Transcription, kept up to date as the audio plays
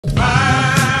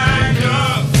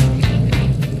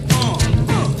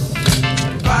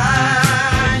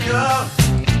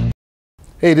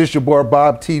Hey, this is your boy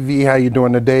Bob TV. How you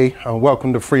doing today?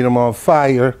 Welcome to Freedom on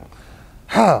Fire.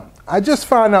 I just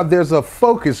found out there's a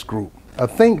focus group, a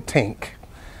think tank,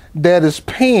 that is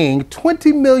paying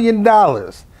 $20 million,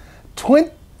 $20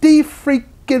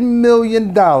 freaking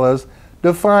million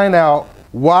to find out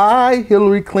why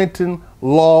Hillary Clinton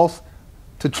lost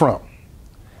to Trump.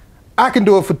 I can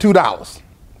do it for $2,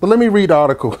 but let me read the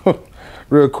article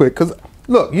real quick. Because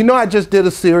look, you know I just did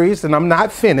a series, and I'm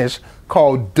not finished,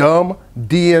 called Dumb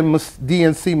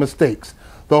DNC Mistakes.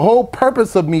 The whole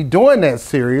purpose of me doing that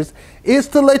series is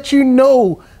to let you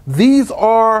know these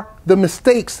are the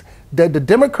mistakes that the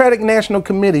Democratic National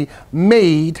Committee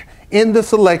made in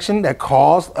this election that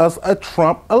caused us a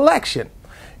Trump election.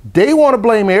 They want to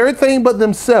blame everything but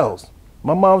themselves.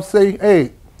 My mom say,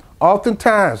 hey,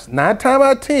 oftentimes, 9 times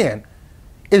out of 10,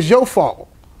 it's your fault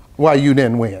why you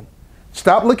didn't win.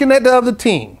 Stop looking at the other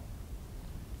team.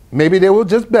 Maybe they were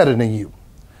just better than you.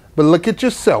 But look at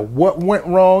yourself. What went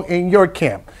wrong in your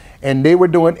camp? And they were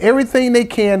doing everything they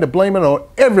can to blame it on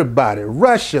everybody.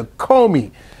 Russia,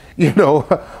 Comey,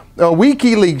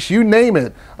 WikiLeaks, you name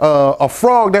it. A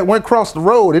frog that went across the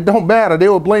road. It don't matter. They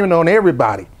were blaming it on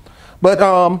everybody.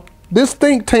 But this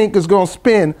think tank is going to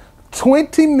spend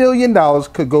 $20 million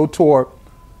could go toward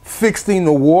fixing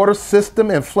the water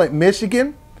system in Flint,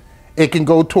 Michigan. It can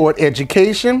go toward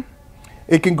education.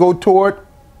 It can go toward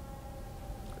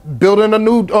building a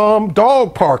new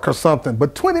dog park or something.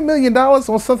 But $20 million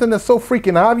on something that's so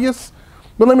freaking obvious?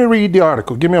 But let me read the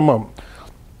article. Give me a moment.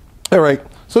 All right.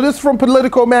 So this is from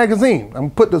Politico magazine. I'm going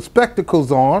to put the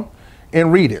spectacles on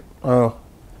and read it.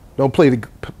 Don't pay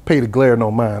the glare no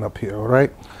mind up here, all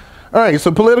right? All right,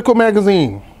 so Politico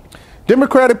magazine.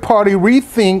 Democratic Party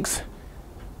rethinks,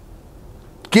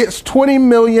 gets $20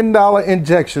 million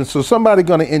injection. So somebody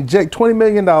going to inject $20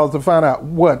 million to find out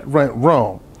what went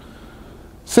wrong.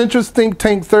 Centrist think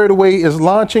tank Third Way is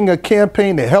launching a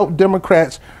campaign to help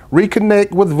Democrats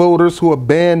reconnect with voters who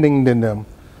abandoned them.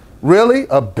 Really?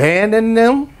 Abandon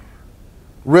them?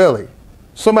 Really?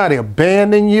 Somebody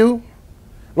abandoned you?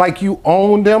 Like you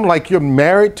own them? Like you're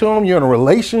married to them? You're in a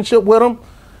relationship with them?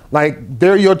 Like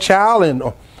they're your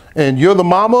child and you're the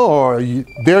mama, or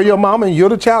they're your mama and you're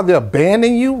the child? They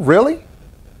abandon you? Really?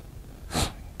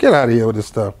 Get out of here with this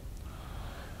stuff.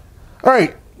 All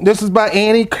right. This is by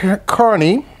Annie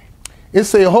Carney. It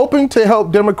says, hoping to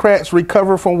help Democrats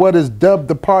recover from what is dubbed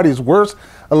the party's worst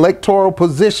electoral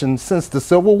position since the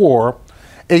Civil War,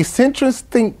 a centrist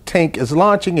think tank is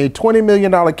launching a $20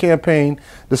 million campaign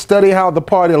to study how the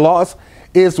party lost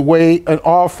its way and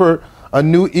offer a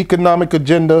new economic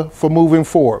agenda for moving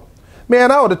forward.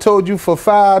 Man, I would have told you for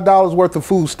 $5 worth of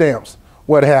food stamps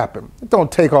what happened. It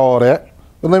don't take all that.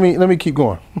 But let me keep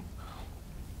going.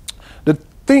 The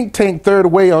think tank Third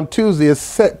Way on Tuesday is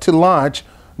set to launch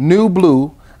New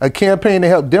Blue, a campaign to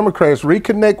help Democrats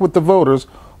reconnect with the voters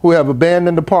who have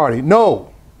abandoned the party.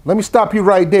 No, let me stop you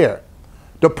right there.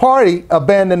 The party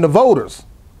abandoned the voters.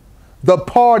 The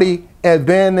party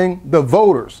abandoned the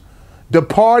voters. The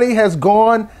party has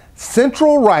gone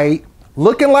central right,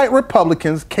 looking like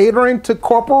Republicans, catering to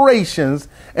corporations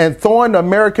and throwing the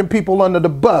American people under the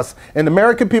bus. And the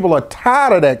American people are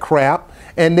tired of that crap.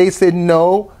 And they said,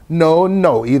 no, no,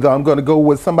 no. Either I'm going to go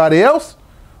with somebody else,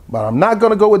 but I'm not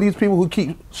going to go with these people who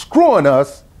keep screwing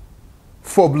us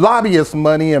for lobbyist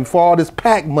money and for all this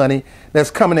PAC money that's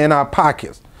coming in our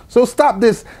pockets. So stop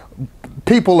this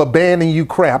people abandoning you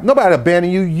crap. Nobody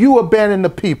abandoned you. You abandon the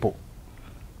people.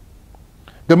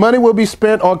 The money will be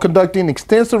spent on conducting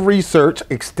extensive research.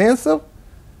 Extensive?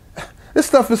 This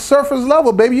stuff is surface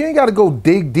level, baby. You ain't got to go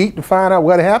dig deep to find out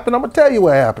what happened. I'm going to tell you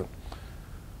what happened.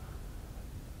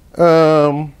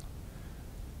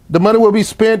 The money will be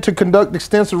spent to conduct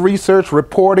extensive research,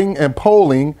 reporting, and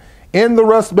polling in the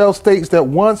Rust Belt states that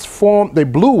once formed the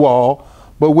blue wall,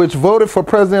 but which voted for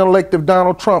President-elect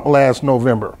Donald Trump last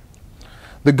November.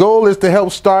 The goal is to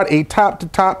help start a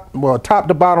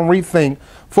top-to-bottom rethink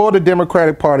for the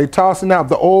Democratic Party, tossing out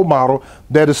the old model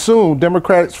that assumed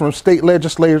Democrats from state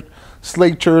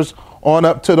legislatures on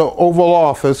up to the Oval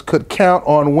Office could count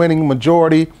on winning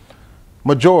majorities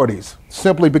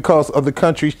simply because of the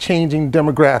country's changing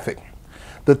demographic.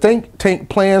 The think tank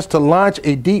plans to launch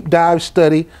a deep dive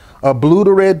study of blue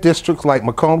to red districts like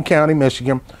Macomb County,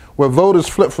 Michigan, where voters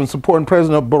flipped from supporting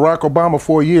President Barack Obama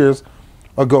 4 years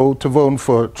ago to voting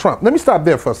for Trump. Let me stop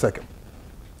there for a second.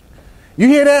 You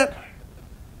hear that?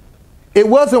 It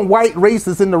wasn't white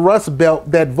racists in the Rust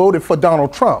Belt that voted for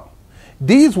Donald Trump.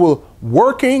 These were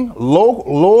working,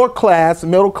 lower class,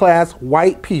 middle class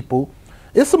white people.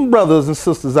 There's some brothers and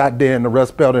sisters out there in the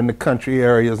Rust Belt in the country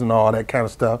areas and all that kind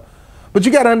of stuff. But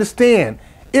you got to understand,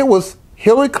 it was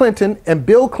Hillary Clinton and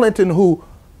Bill Clinton who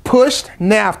pushed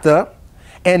NAFTA,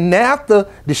 and NAFTA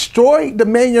destroyed the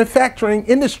manufacturing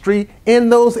industry in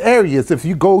those areas. If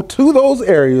you go to those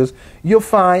areas, you'll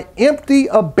find empty,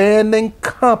 abandoned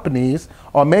companies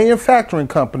or manufacturing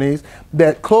companies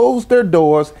that closed their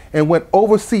doors and went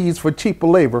overseas for cheaper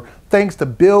labor, thanks to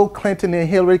Bill Clinton and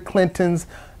Hillary Clinton's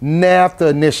NAFTA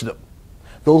initiative.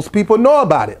 Those people know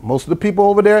about it. Most of the people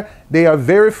over there, they are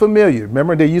very familiar.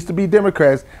 Remember, they used to be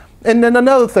Democrats. And then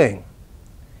another thing,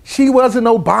 she wasn't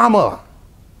Obama.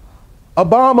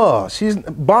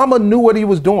 Obama knew what he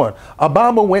was doing.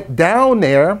 Obama went down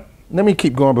there. Let me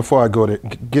keep going before I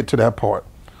get to that part.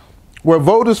 Where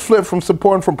voters flipped from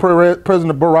supporting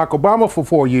President Barack Obama for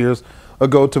 4 years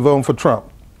ago to voting for Trump.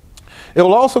 It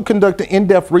will also conduct an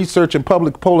in-depth research and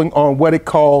public polling on what it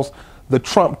calls the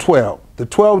Trump 12, the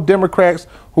 12 Democrats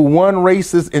who won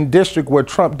races in district where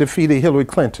Trump defeated Hillary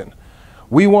Clinton.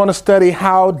 We want to study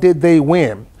how did they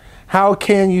win? How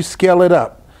can you scale it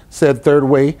up? Said Third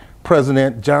Way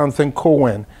President Jonathan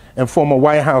Cohen and former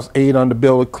White House aide under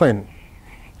Bill Clinton.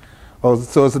 Oh,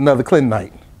 so it's another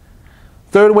Clintonite.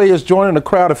 Third Way is joining a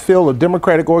crowd filled of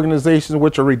Democratic organizations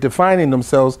which are redefining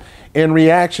themselves in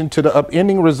reaction to the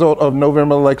upending result of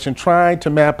November election, trying to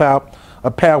map out a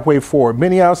pathway forward.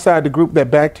 Many outside the group that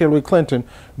backed Hillary Clinton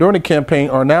during the campaign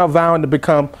are now vowing to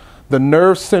become the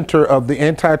nerve center of the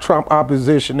anti-Trump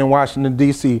opposition in Washington,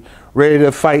 D.C., ready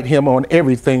to fight him on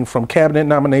everything from cabinet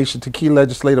nomination to key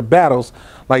legislative battles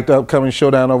like the upcoming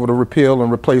showdown over the repeal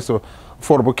and replace of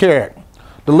Affordable Care Act.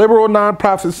 The liberal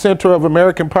nonprofit Center of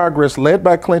American Progress, led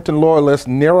by Clinton loyalist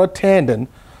Neera Tanden,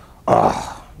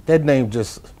 that name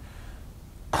just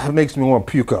makes me want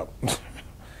to puke up.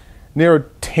 Neera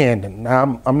Tanden.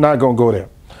 I'm not going to go there.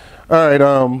 All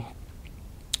right.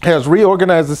 Has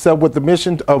reorganized itself with the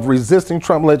mission of resisting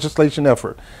Trump legislation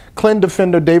effort. Clinton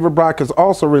defender David Brock is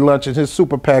also relaunching his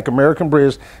super PAC, American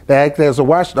Bridge, that acted as a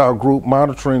watchdog group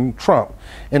monitoring Trump.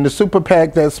 And the super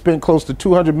PAC that spent close to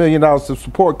 $200 million to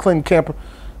support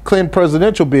Clinton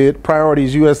presidential bid,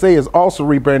 Priorities USA, is also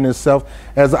rebranding itself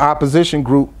as an opposition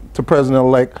group to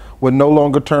President-elect with no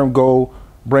longer-term goal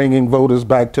bringing voters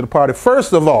back to the party.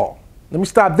 First of all, let me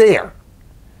stop there.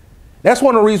 That's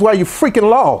one of the reasons why you freaking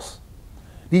lost.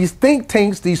 These think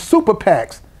tanks, these super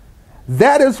PACs,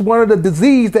 that is one of the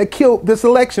diseases that killed this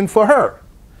election for her.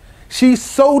 She's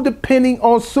so depending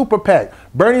on super PAC.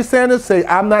 Bernie Sanders say,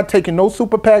 I'm not taking no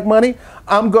super PAC money.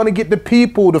 I'm going to get the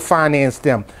people to finance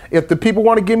them. If the people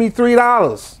want to give me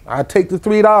 $3, I take the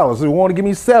 $3. If they want to give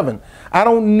me $7, I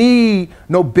don't need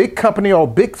no big company or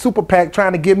big super PAC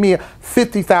trying to give me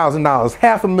 $50,000,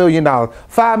 $500,000,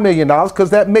 $5 million, because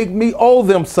that make me owe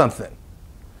them something.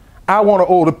 I want to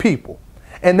owe the people.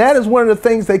 And that is one of the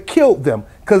things that killed them,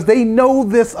 because they know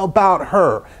this about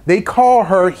her. They call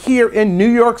her here in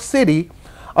New York City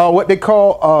what they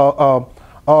call,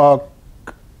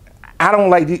 I don't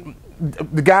like,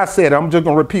 the guy said, I'm just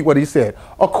going to repeat what he said,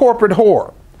 a corporate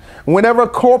whore. Whenever a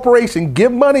corporation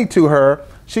give money to her,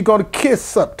 she's going to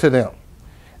kiss up to them.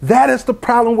 That is the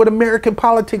problem with American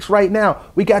politics right now.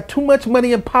 We got too much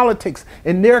money in politics,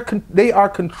 and they are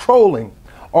controlling,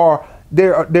 or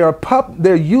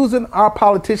they're using our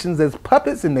politicians as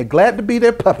puppets, and they're glad to be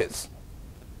their puppets.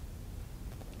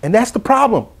 And that's the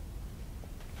problem.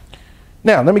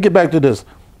 Now, let me get back to this.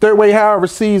 Third Way, however,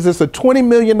 sees this a $20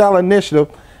 million initiative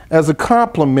as a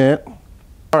compliment.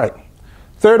 All right.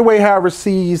 Third Way, however,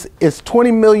 sees its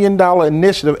 $20 million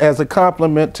initiative as a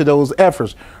compliment to those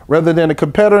efforts, rather than a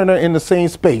competitor in the same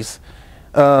space.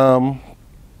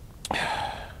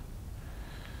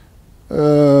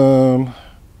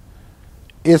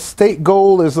 Its state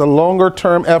goal is a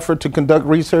longer-term effort to conduct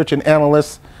research and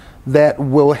analysis that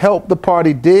will help the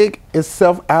party dig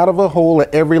itself out of a hole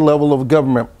at every level of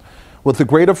government, with a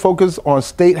greater focus on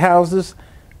state houses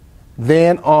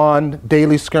than on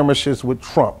daily skirmishes with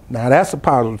Trump. Now, that's a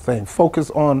positive thing. Focus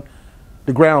on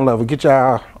the ground level. Get your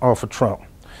eye off of Trump.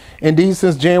 Indeed,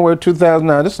 since January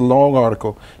 2009, this is a long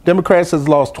article, Democrats has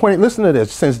lost 20, listen to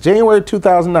this, since January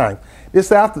 2009, this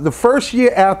is after the first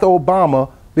year after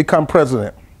Obama become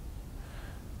president.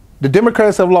 The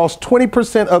Democrats have lost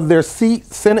 20% of their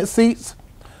Senate seats,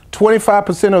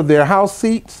 25% of their House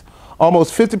seats,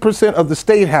 almost 50% of the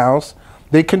state House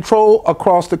they control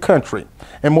across the country,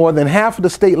 and more than half of the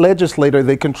state legislature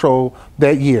they control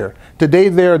that year. Today,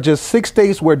 there are just 6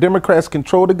 states where Democrats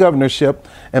control the governorship,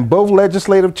 and both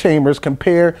legislative chambers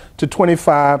compared to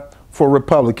 25 for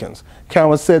Republicans.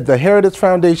 Cowan said the Heritage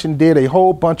Foundation did a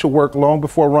whole bunch of work long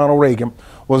before Ronald Reagan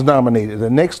was nominated. The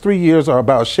next 3 years are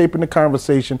about shaping the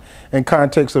conversation and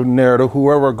context of the narrative,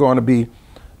 whoever are going to be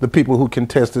the people who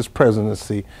contest this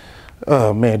presidency.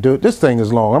 Oh, man, dude, this thing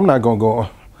is long. I'm not going to go on.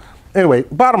 Anyway,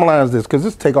 bottom line is this, because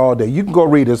this take all day. You can go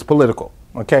read it. It's political,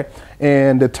 okay?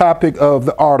 And the topic of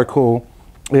the article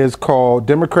is called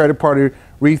Democratic Party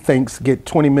Rethinks Get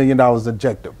 $20 Million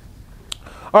Injected.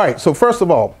 All right, so first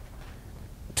of all,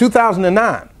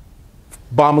 2009,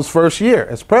 Obama's first year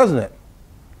as president,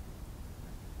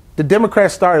 the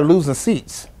Democrats started losing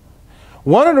seats.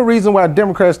 One of the reasons why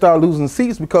Democrats started losing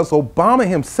seats because Obama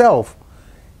himself,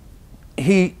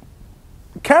 he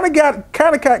kind of got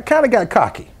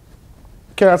cocky.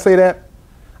 Can I say that?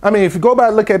 I mean, if you go back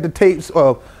and look at the tapes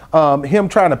of him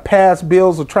trying to pass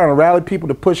bills or trying to rally people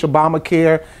to push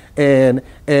Obamacare and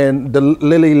the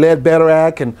Lilly Ledbetter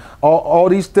Act and all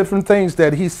these different things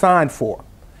that he signed for,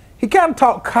 he kind of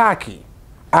talked cocky.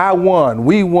 I won,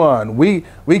 we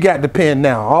got the pen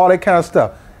now, all that kind of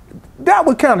stuff. That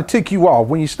would kind of tick you off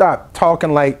when you start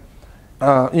talking like,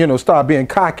 start being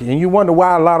cocky. And you wonder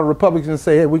why a lot of Republicans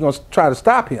say, hey, we're going to try to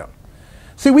stop him.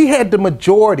 See, we had the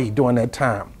majority during that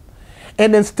time.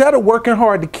 And instead of working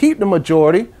hard to keep the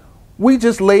majority, we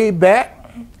just laid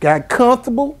back, got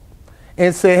comfortable,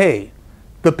 and said, hey,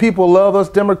 the people love us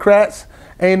Democrats.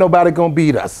 Ain't nobody going to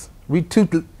beat us. We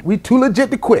too legit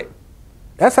to quit.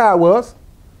 That's how it was.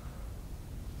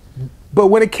 But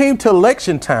when it came to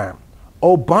election time,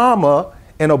 Obama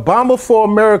and Obama for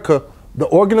America, the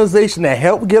organization that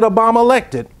helped get Obama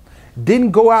elected,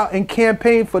 didn't go out and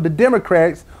campaign for the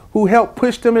Democrats who helped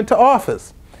push them into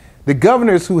office. The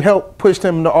governors who helped push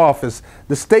them into office,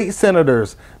 the state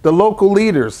senators, the local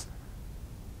leaders,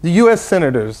 the U.S.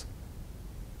 senators.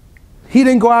 He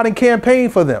didn't go out and campaign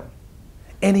for them.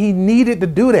 And he needed to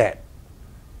do that.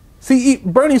 See,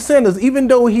 Bernie Sanders, even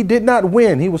though he did not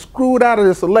win, he was screwed out of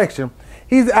this election,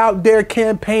 he's out there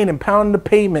campaigning, pounding the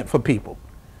pavement for people.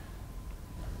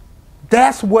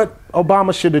 That's what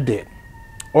Obama should have did.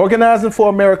 Organizing for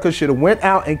America should have went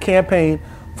out and campaigned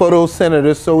for those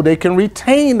senators so they can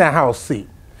retain the House seat.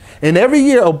 And every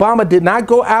year, Obama did not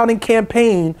go out and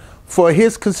campaign for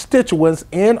his constituents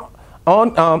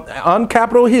on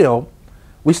Capitol Hill.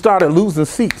 We started losing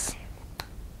seats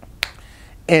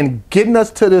and getting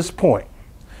us to this point.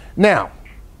 Now,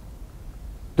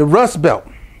 the Rust Belt.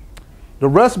 The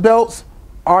Rust Belts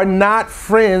are not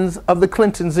friends of the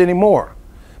Clintons anymore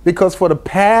because for the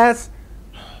past,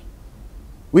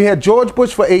 we had George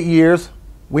Bush for 8 years.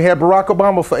 We had Barack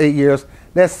Obama for 8 years.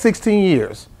 That's 16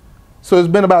 years. So it's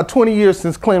been about 20 years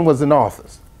since Clinton was in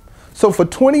office. So for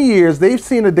 20 years, they've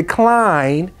seen a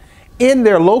decline in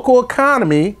their local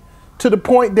economy to the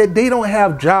point that they don't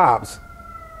have jobs.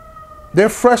 They're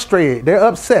frustrated. They're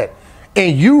upset.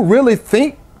 And you really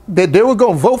think that they were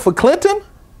going to vote for Clinton?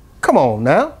 Come on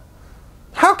now.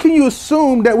 How can you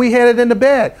assume that we had it in the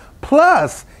bag?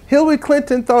 Plus, Hillary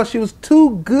Clinton thought she was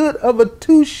too good of a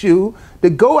two-shoe to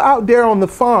go out there on the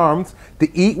farms to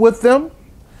eat with them,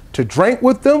 to drink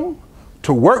with them,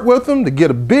 to work with them, to get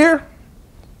a beer,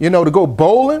 to go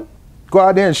bowling, go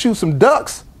out there and shoot some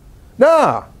ducks.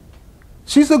 Nah,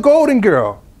 she's a golden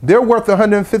girl. They're worth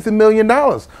 $150 million.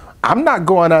 I'm not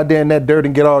going out there in that dirt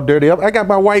and get all dirty up. I got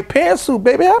my white pantsuit,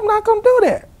 baby. I'm not going to do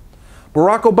that.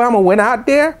 Barack Obama went out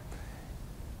there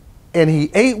and he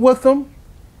ate with them,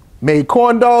 made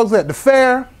corn dogs at the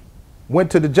fair, went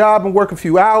to the job and worked a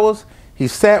few hours. He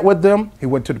sat with them. He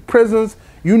went to the prisons.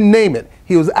 You name it.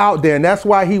 He was out there, and that's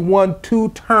why he won 2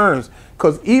 terms.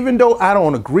 Because even though I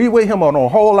don't agree with him on a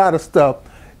whole lot of stuff,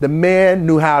 the man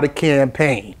knew how to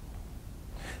campaign.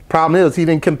 Problem is, he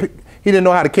didn't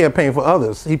know how to campaign for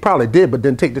others. He probably did, but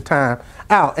didn't take the time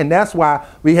out. And that's why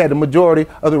we had the majority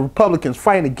of the Republicans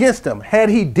fighting against him. Had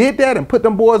he did that and put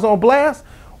them boys on blast,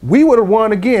 we would have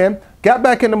won again, got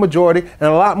back in the majority, and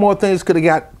a lot more things could have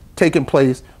got taken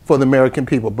place for the American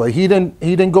people. But he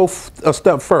didn't go a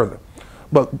step further.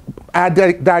 But I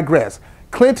digress.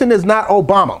 Clinton is not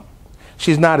Obama.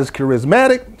 She's not as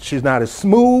charismatic. She's not as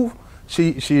smooth.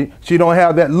 She don't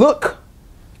have that look,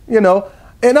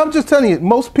 And I'm just telling you,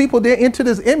 most people, they're into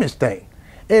this image thing.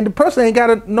 And the person ain't got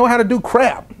to know how to do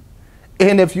crap.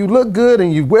 And if you look good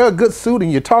and you wear a good suit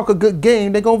and you talk a good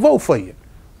game, they're going to vote for you.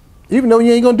 Even though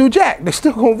you ain't going to do jack, they're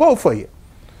still going to vote for you.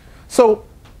 So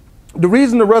the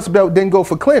reason the Rust Belt didn't go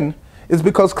for Clinton is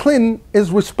because Clinton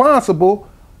is responsible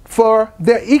for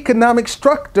their economic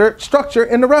structure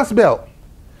in the Rust Belt.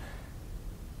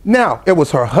 Now, it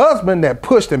was her husband that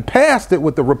pushed and passed it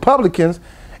with the Republicans.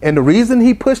 And the reason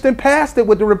he pushed and passed it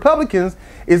with the Republicans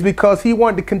is because he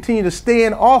wanted to continue to stay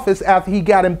in office after he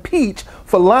got impeached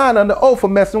for lying under oath for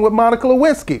messing with Monica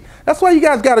Lewinsky. That's why you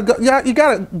guys got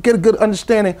to get a good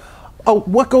understanding of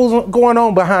what going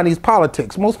on behind these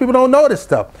politics. Most people don't know this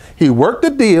stuff. He worked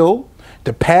the deal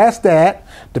to pass that,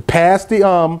 to pass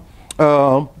the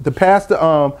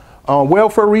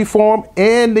welfare reform,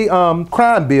 and the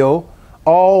crime bill,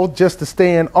 all just to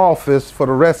stay in office for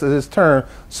the rest of his term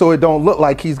so it don't look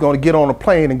like he's going to get on a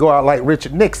plane and go out like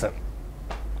Richard Nixon.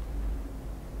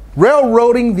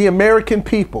 Railroading the American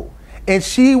people. And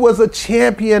she was a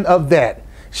champion of that.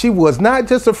 She was not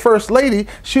just a first lady,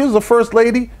 she was a first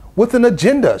lady with an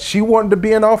agenda. She wanted to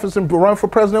be in office and run for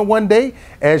president one day,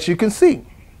 as you can see.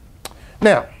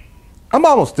 Now, I'm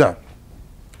almost done.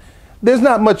 There's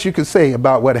not much you can say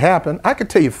about what happened. I could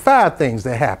tell you 5 things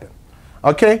that happened.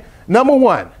 Okay? Number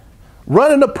 1,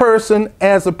 running a person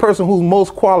as a person who's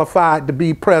most qualified to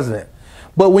be president.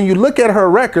 But when you look at her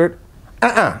record,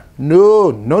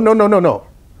 no.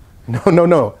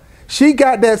 She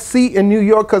got that seat in New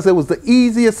York because it was the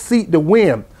easiest seat to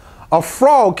win. A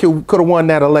fraud could have won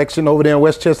that election over there in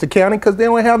Westchester County because they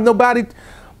don't have nobody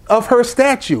of her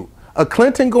stature. A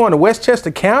Clinton going to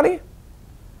Westchester County?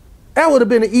 That would have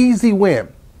been an easy win.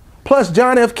 Plus,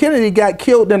 John F. Kennedy got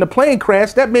killed in a plane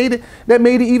crash. That made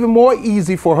it even more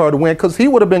easy for her to win because he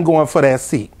would have been going for that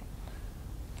seat.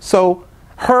 So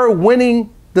her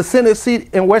winning the Senate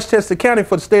seat in Westchester County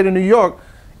for the state of New York,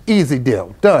 easy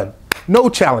deal, done. No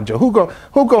challenger. Who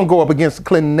gonna go up against the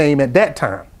Clinton name at that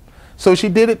time? So she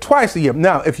did it twice a year.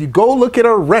 Now, if you go look at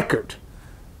her record,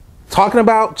 talking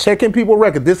about checking people's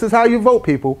record, this is how you vote,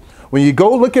 people. When you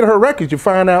go look at her record, you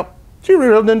find out she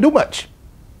really didn't do much.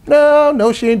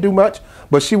 No, she didn't do much.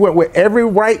 But she went with every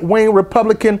right-wing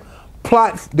Republican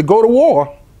plot to go to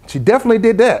war. She definitely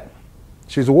did that.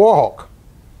 She's a war hawk.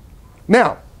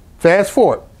 Now, fast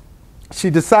forward. She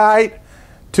decided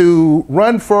to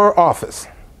run for office.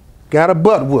 Got a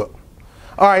butt whoop.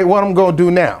 All right, what I'm going to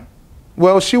do now?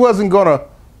 Well, she wasn't going to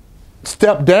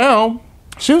step down.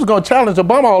 She was going to challenge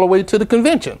Obama all the way to the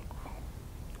convention.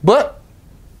 But,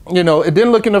 you know, it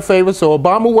didn't look in her favor, so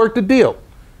Obama worked the deal.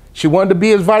 She wanted to be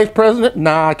his vice president.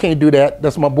 Nah, I can't do that.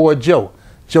 That's my boy Joe.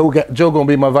 Joe going to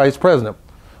be my vice president.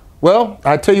 Well,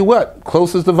 I tell you what,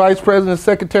 closest to vice president,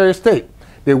 Secretary of State.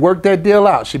 They worked that deal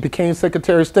out. She became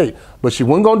Secretary of State. But she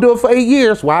wasn't going to do it for 8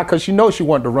 years. Why? Because she knows she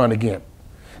wanted to run again.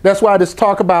 That's why this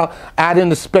talk about I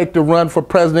didn't expect to run for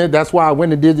president. That's why I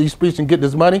went and did these speeches and get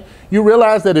this money. You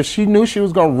realize that if she knew she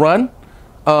was going to run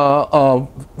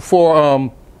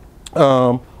for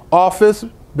office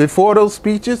before those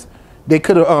speeches, they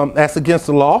could have, that's against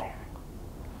the law.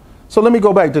 So let me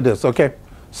go back to this, okay?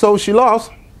 So she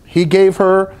lost. He gave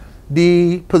her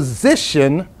the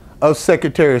position of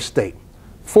Secretary of State.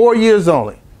 4 years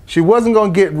only. She wasn't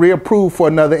going to get reapproved for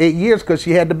another 8 years because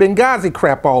she had the Benghazi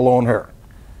crap all on her.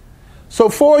 So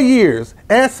 4 years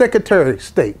as Secretary of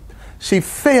State, she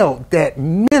failed that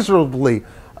miserably.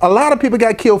 A lot of people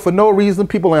got killed for no reason.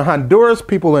 People in Honduras,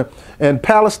 people in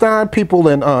Palestine, people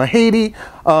in Haiti,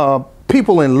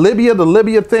 people in Libya. The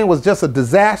Libya thing was just a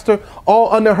disaster,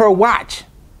 all under her watch.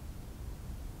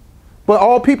 But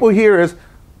all people hear is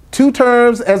 2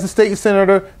 terms as a state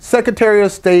senator, Secretary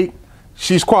of State,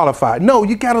 she's qualified. No,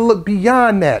 you got to look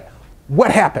beyond that.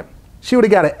 What happened? She would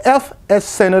have got an F as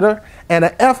senator and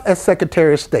an F as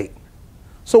Secretary of State.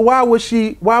 So why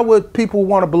would people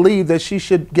want to believe that she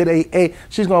should get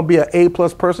she's going to be an A+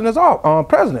 person as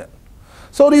president?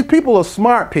 So these people are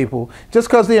smart people. Just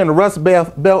because they're in the Rust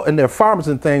Belt and they're farmers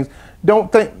and things,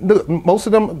 don't think, most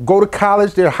of them go to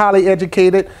college, they're highly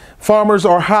educated. Farmers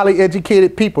are highly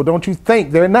educated people. Don't you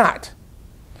think they're not?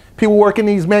 People working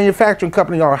in these manufacturing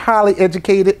companies are highly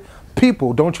educated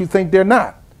people. Don't you think they're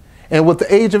not? And with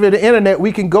the age of the internet,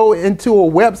 we can go into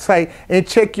a website and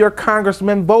check your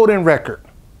congressman voting record.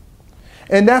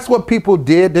 And that's what people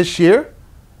did this year.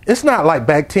 It's not like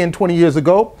back 10, 20 years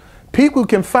ago. People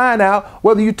can find out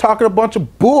whether you're talking a bunch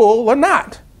of bull or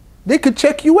not. They could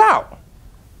check you out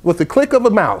with the click of a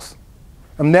mouse.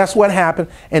 And that's what happened,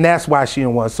 and that's why she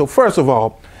won. So first of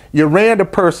all, you ran a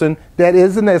person that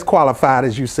isn't as qualified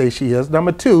as you say she is.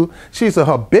 Number 2, she's a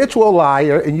habitual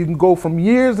liar, and you can go from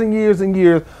years and years and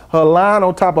years, her line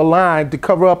on top of line to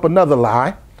cover up another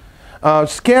lie.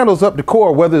 Scandals up the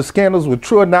core, whether the scandals were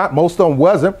true or not, most of them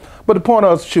wasn't. But the point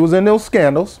is, she was in those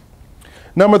scandals.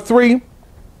 Number 3,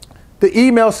 the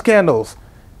email scandals.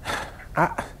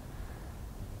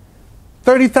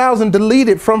 30,000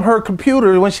 deleted from her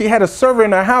computer when she had a server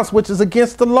in her house, which is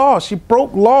against the law. She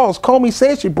broke laws. Comey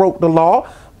said she broke the law,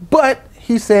 but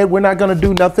he said, we're not going to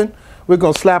do nothing. We're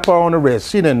going to slap her on the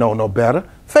wrist. She didn't know no better.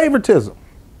 Favoritism.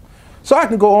 So I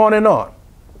can go on and on.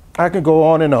 I can go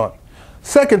on and on.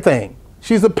 Second thing,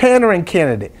 she's a pandering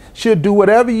candidate. She'll do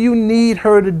whatever you need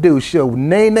her to do. She'll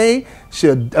nay-nay.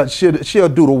 She'll do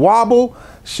the wobble.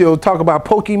 She'll talk about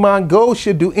Pokemon Go.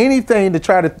 She'll do anything to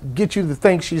try to get you to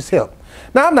think she's hip.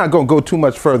 Now, I'm not going to go too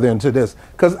much further into this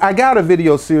because I got a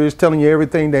video series telling you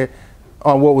everything that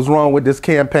on what was wrong with this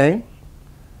campaign.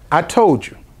 I told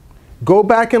you, go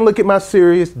back and look at my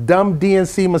series, Dumb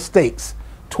DNC Mistakes,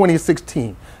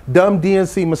 2016. Dumb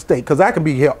DNC Mistake, because I can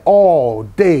be here all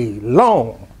day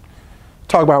long.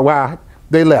 Talk about why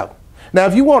they left. Now,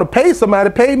 if you want to pay somebody,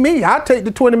 pay me. I'll take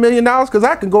the $20 million because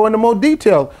I can go into more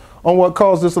detail on what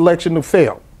caused this election to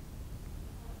fail.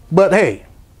 But hey,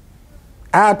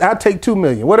 I'll take $2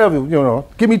 million, whatever, you know,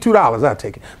 give me $2, I'll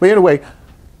take it. But anyway,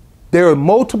 there are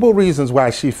multiple reasons why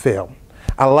she failed.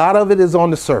 A lot of it is on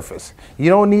the surface. You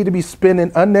don't need to be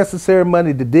spending unnecessary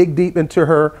money to dig deep into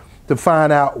her to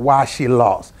find out why she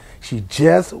lost. She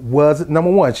just wasn't,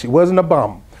 number one, she wasn't a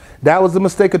bum. That was the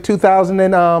mistake of 2000.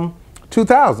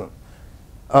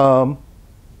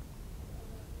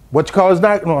 What you call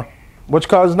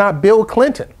is not Bill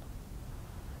Clinton.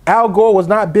 Al Gore was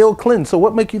not Bill Clinton. So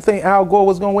what make you think Al Gore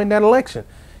was going to win that election?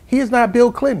 He is not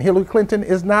Bill Clinton. Hillary Clinton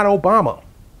is not Obama.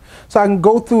 So I can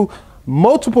go through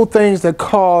multiple things that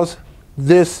caused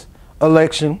this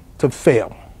election to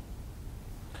fail.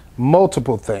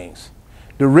 Multiple things.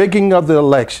 The rigging of the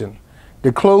election,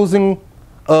 the closing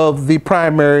of the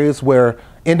primaries where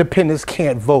independents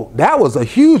can't vote. That was a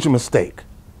huge mistake.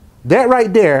 That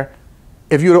right there,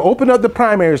 if you would open up the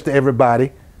primaries to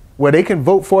everybody where they can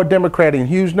vote for a Democrat in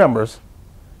huge numbers,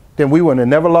 then we would have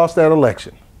never lost that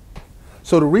election.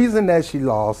 So the reason that she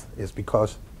lost is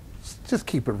because, just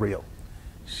keep it real,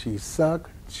 she sucked,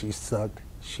 she sucked,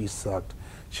 she sucked.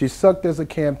 She sucked as a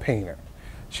campaigner.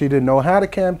 She didn't know how to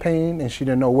campaign and she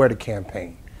didn't know where to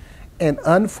campaign. And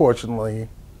unfortunately,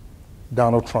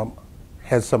 Donald Trump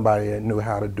had somebody that knew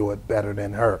how to do it better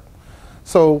than her.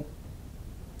 So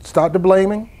start the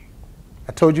blaming.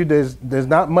 I told you there's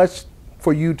not much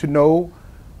for you to know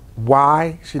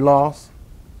why she lost.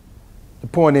 The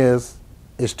point is,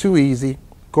 it's too easy.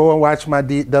 Go and watch my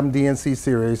Dumb DNC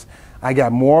series. I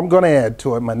got more I'm going to add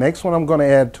to it. My next one I'm going to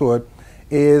add to it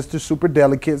is the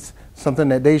superdelegates, something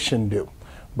that they shouldn't do.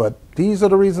 But these are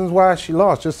the reasons why she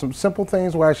lost. Just some simple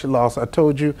things why she lost. I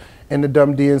told you in the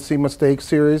Dumb DNC Mistake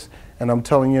series, and I'm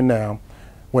telling you now.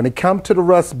 When it comes to the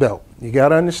Rust Belt, you got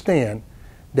to understand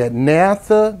that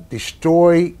NAFTA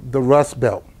destroyed the Rust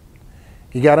Belt.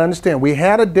 You got to understand, we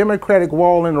had a Democratic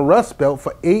wall in the Rust Belt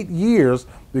for 8 years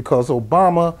because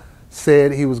Obama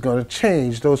said he was going to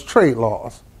change those trade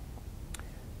laws.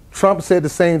 Trump said the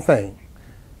same thing.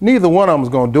 Neither one of them was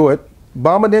going to do it.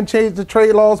 Obama didn't change the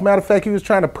trade laws. Matter of fact, he was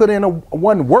trying to put in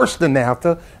one worse than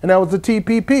NAFTA, and that was the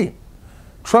TPP.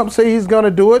 Trump said he's going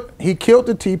to do it. He killed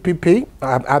the TPP.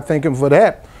 I thank him for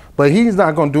that. But he's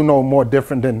not going to do no more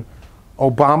different than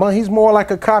Obama. He's more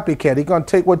like a copycat. He's going to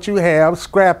take what you have,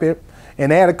 scrap it,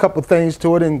 and add a couple things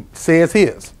to it and say it's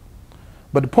his.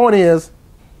 But the point is,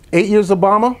 8 years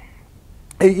Obama,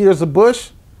 8 years of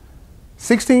Bush,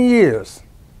 16 years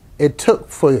it took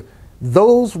for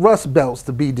those Rust Belts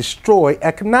to be destroyed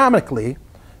economically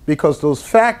because those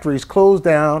factories closed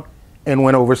down and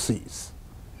went overseas.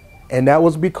 And that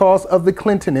was because of the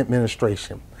Clinton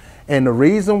administration. And the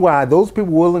reason why those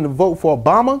people were willing to vote for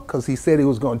Obama, because he said he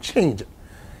was going to change it.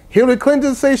 Hillary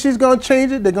Clinton says she's going to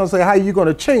change it. They're going to say, how are you going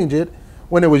to change it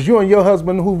when it was you and your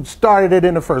husband who started it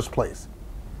in the first place?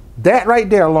 That right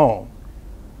there alone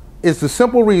is the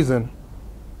simple reason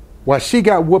why she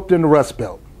got whooped in the Rust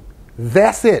Belt.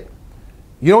 That's it.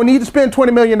 You don't need to spend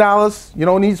 $20 million. You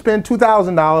don't need to spend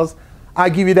 $2,000. I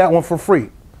give you that one for free.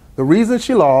 The reason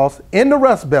she lost in the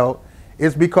Rust Belt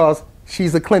is because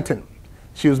she's a Clinton.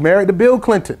 She was married to Bill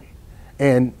Clinton.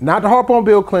 And not to harp on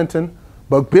Bill Clinton,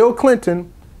 but Bill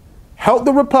Clinton helped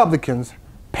the Republicans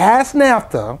pass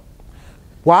NAFTA.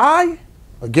 Why?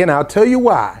 Again, I'll tell you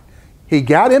why. He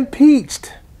got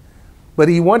impeached, but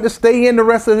he wanted to stay in the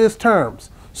rest of his terms.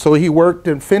 So he worked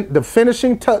in the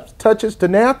finishing touches to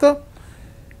NAFTA,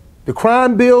 the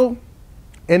crime bill,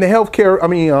 and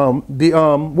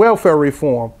the welfare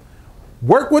reform.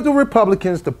 Worked with the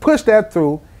Republicans to push that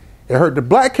through. It hurt the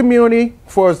black community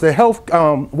for the health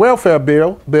welfare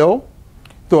bill.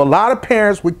 Through a lot of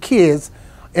parents with kids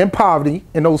in poverty,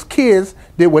 and those kids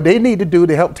did what they need to do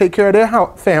to help take care of their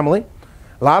family.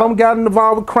 A lot of them got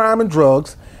involved with crime and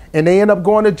drugs, and they end up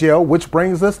going to jail, which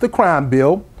brings us the crime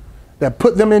bill that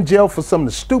put them in jail for some of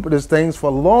the stupidest things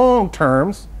for long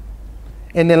terms.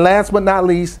 And then last but not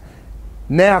least,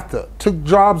 NAFTA took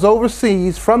jobs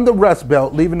overseas from the Rust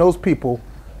Belt, leaving those people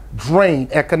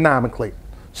drained economically.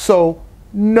 So,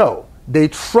 no, they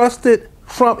trusted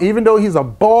Trump, even though he's a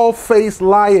bald-faced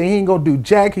liar, he ain't gonna do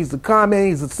jack, he's a con man,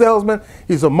 he's a salesman,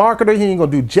 he's a marketer, he ain't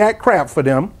gonna do jack crap for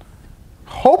them.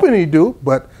 Hoping he do,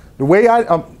 but the way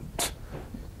 9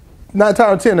 times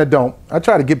out of 10 I don't. I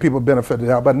try to give people benefit of the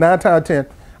doubt, but 9 times out of 10,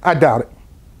 I doubt it.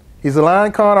 He's a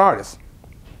lying con artist.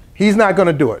 He's not going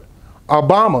to do it.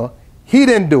 Obama, he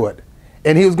didn't do it.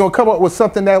 And he was going to come up with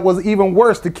something that was even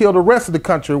worse to kill the rest of the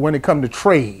country when it comes to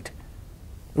trade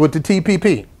with the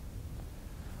TPP.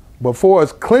 But for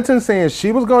us, Clinton saying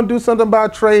she was going to do something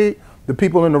about trade, the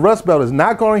people in the Rust Belt is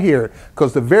not going to hear it,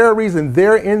 because the very reason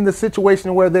they're in the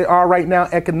situation where they are right now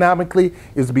economically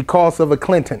is because of a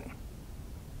Clinton.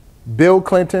 Bill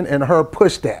Clinton and her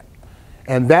pushed that.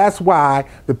 And that's why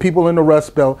the people in the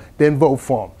Rust Belt didn't vote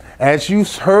for him. As you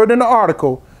heard in the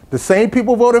article, the same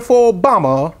people voted for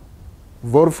Obama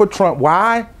voted for Trump.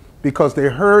 Why? Because they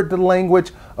heard the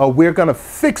language of we're going to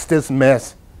fix this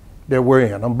mess that we're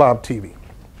in. I'm Bob TV.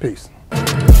 Peace.